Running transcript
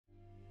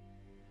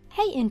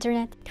Hey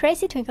internet,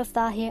 Crazy Twinkle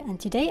Star here, and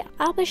today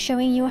I'll be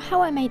showing you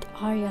how I made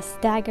Arya's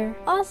dagger,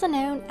 also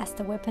known as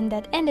the weapon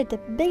that ended the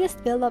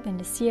biggest build-up in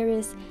the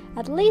series,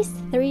 at least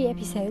 3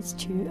 episodes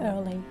too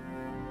early.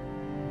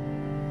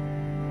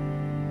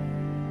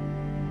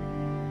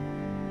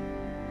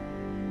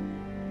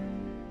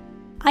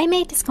 I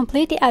made this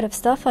completely out of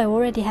stuff I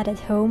already had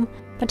at home,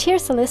 but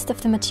here's a list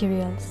of the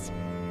materials.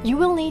 You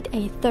will need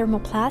a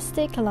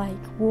thermoplastic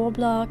like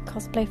Warblock,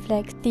 Cosplay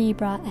Flex,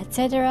 Zebra,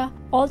 etc.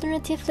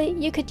 Alternatively,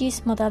 you could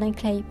use modeling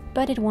clay,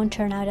 but it won't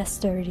turn out as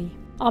sturdy.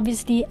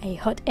 Obviously a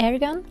hot air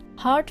gun,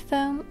 hard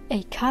foam,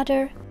 a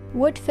cutter,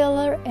 wood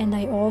filler, and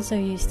I also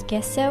used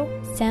gesso,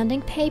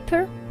 sanding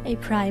paper, a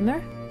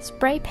primer,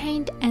 spray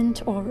paint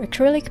and or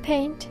acrylic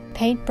paint,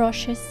 paint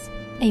brushes,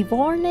 a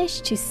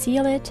varnish to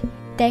seal it,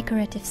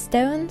 decorative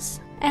stones,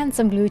 and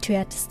some glue to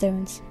add the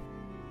stones.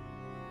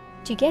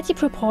 To get the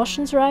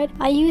proportions right,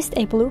 I used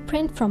a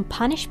blueprint from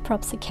Punish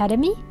Props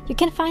Academy. You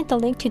can find the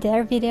link to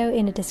their video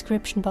in the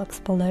description box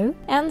below,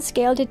 and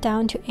scaled it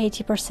down to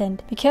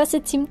 80% because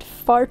it seemed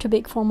far too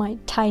big for my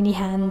tiny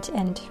hand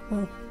and,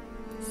 well,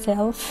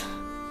 self.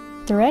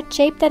 The red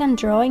shape that I'm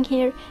drawing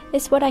here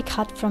is what I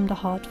cut from the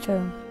hard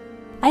foam.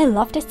 I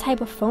love this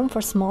type of foam for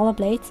smaller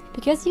blades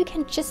because you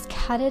can just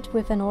cut it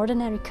with an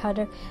ordinary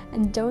cutter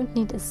and don't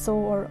need a saw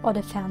or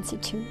other fancy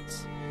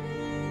tools.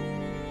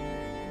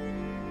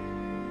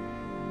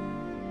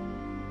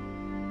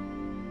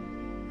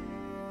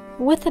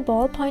 With a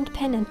ballpoint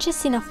pen and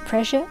just enough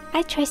pressure,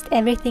 I traced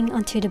everything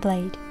onto the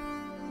blade.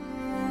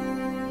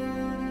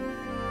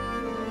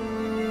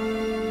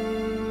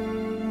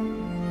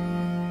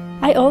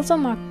 I also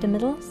marked the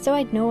middle so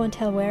I'd know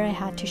until where I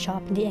had to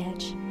sharpen the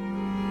edge.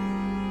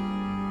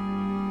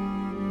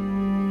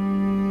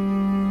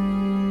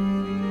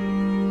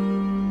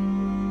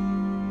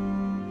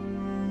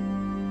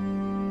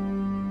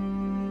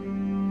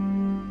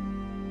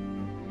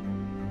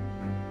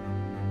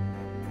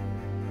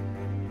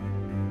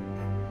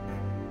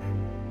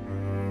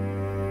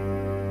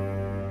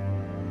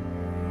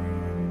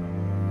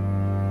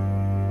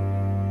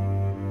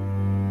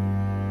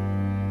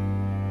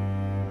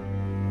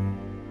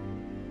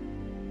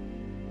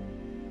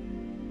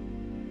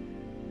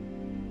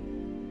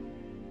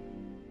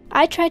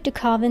 I tried to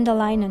carve in the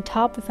line on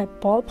top with a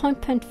ballpoint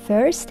pen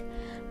first,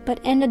 but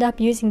ended up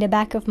using the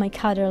back of my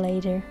cutter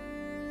later.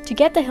 To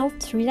get the hilt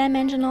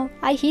 3-dimensional,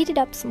 I heated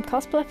up some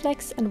Cosplay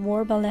Flex and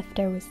Warbell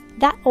leftovers.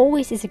 That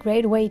always is a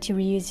great way to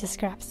reuse your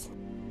scraps.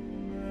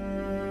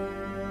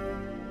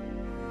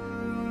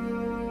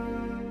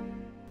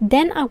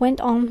 Then I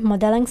went on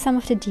modeling some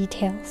of the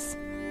details.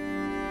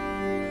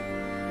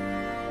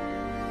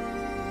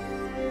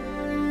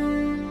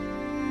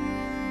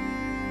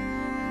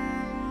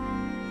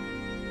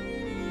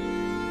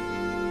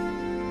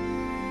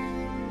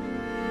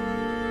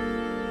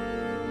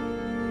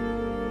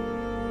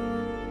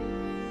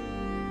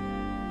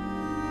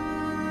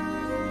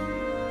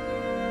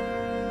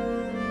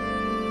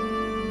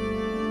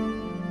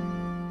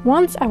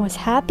 Once I was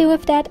happy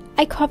with that,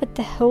 I covered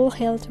the whole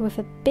hilt with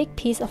a big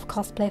piece of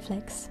Cosplay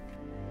Flex.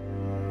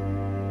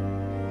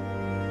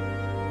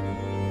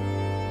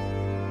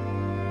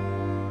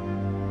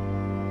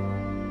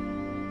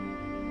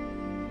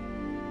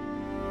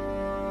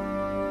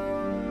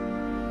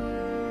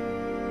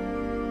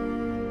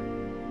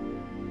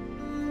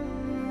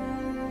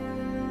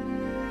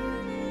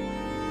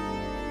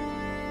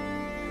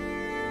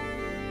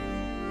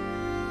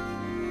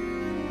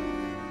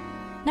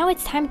 Now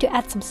it's time to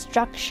add some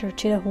structure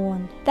to the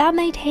horn. That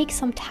may take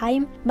some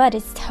time, but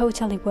it's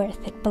totally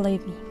worth it,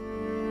 believe me.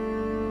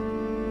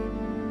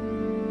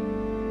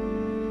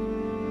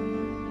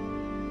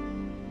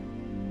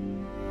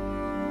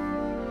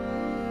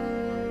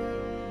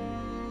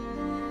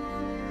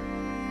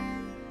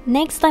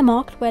 Next I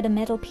marked where the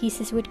metal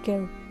pieces would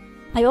go.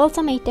 I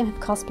also made them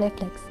with Cosplay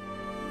Flex.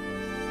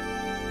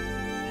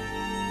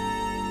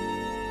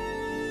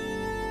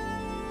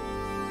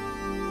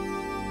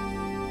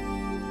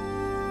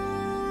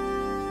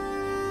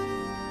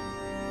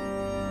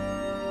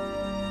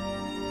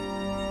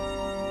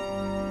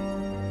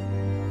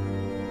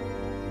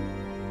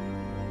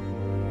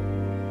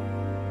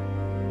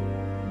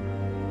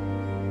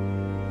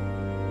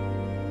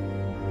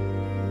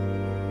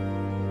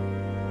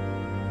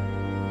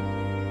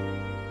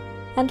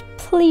 And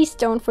please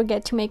don't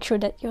forget to make sure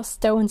that your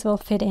stones will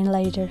fit in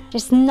later.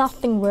 There's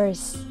nothing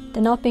worse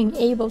than not being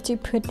able to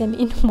put them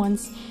in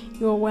once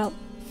you're, well,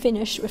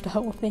 finished with the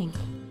whole thing.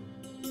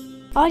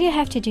 All you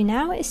have to do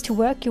now is to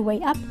work your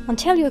way up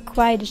until you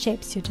acquire the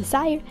shapes you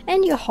desire,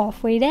 and you're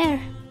halfway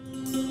there.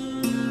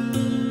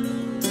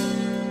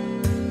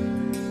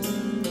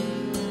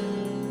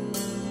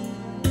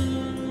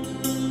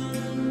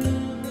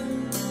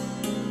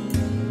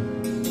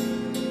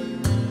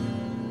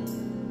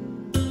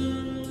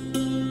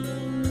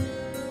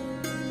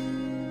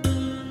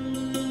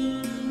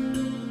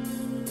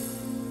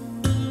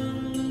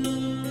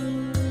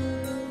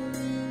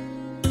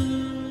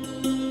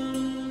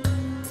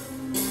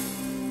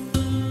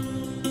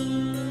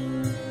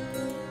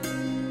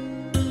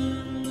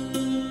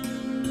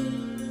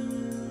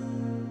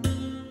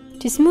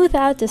 To smooth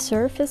out the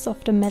surface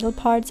of the metal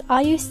parts,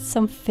 I used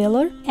some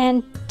filler,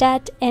 and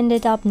that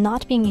ended up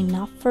not being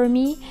enough for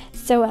me,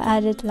 so I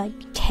added like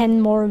 10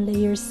 more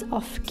layers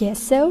of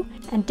gesso,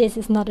 and this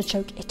is not a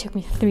joke, it took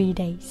me 3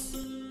 days.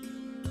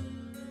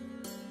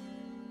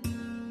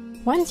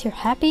 Once you're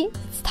happy,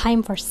 it's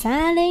time for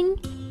sanding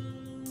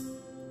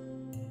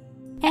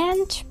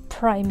and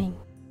priming.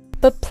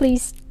 But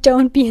please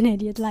don't be an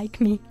idiot like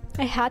me.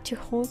 I had to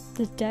hold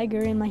the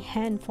dagger in my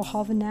hand for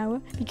half an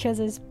hour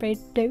because I sprayed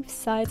both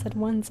sides at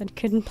once and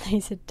couldn't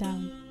place it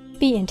down.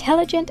 Be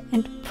intelligent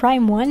and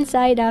prime one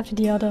side after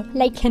the other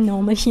like a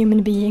normal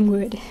human being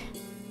would.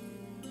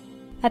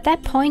 At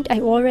that point I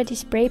already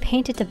spray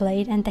painted the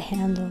blade and the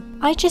handle.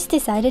 I just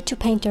decided to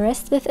paint the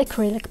rest with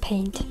acrylic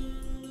paint.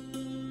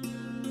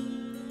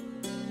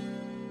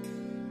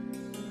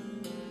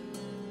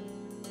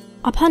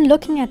 Upon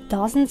looking at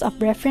dozens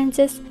of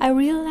references, I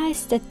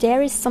realized that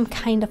there is some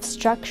kind of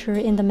structure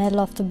in the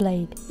metal of the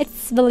blade.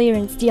 It's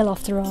Valyrian steel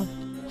after all.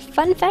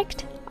 Fun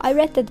fact, I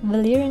read that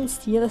Valyrian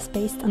steel is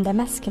based on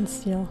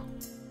Damascus steel.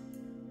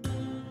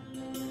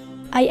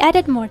 I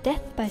added more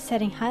depth by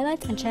setting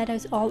highlights and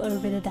shadows all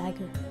over the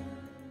dagger.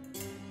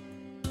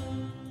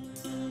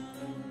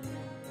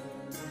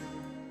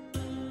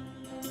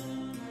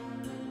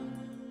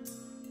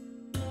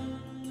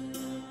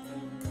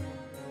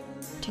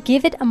 To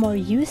give it a more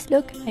used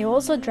look, I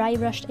also dry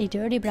brushed a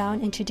dirty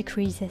brown into the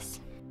creases.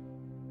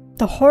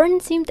 The horn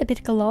seemed a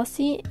bit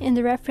glossy in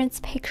the reference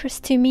pictures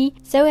to me,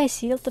 so I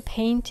sealed the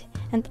paint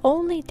and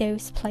only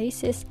those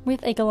places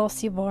with a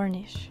glossy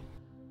varnish.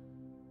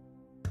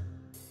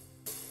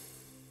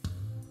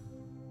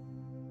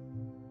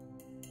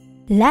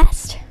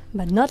 Last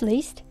but not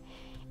least,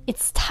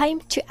 it's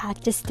time to add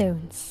the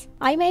stones.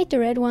 I made the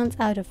red ones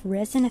out of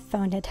resin I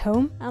found at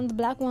home, and the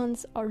black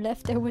ones are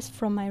leftovers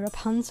from my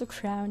Rapunzel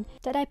crown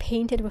that I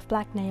painted with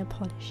black nail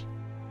polish.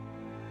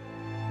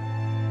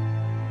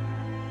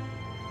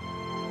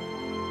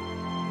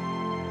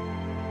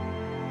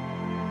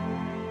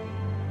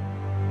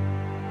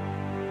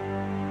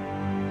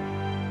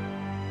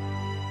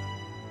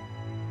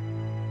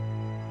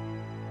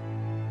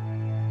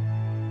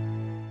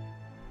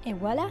 Et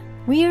voila,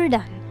 we're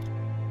done!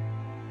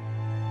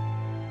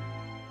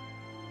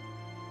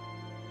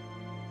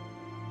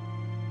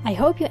 I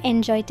hope you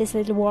enjoyed this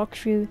little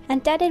walkthrough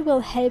and that it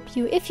will help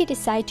you if you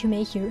decide to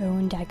make your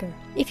own dagger.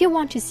 If you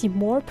want to see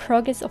more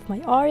progress of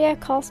my Arya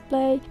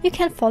cosplay, you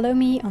can follow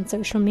me on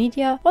social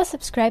media or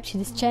subscribe to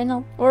this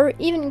channel, or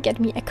even get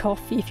me a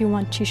coffee if you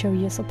want to show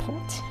your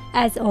support.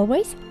 As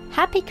always,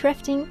 happy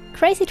crafting,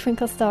 Crazy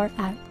Twinkle Star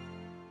out!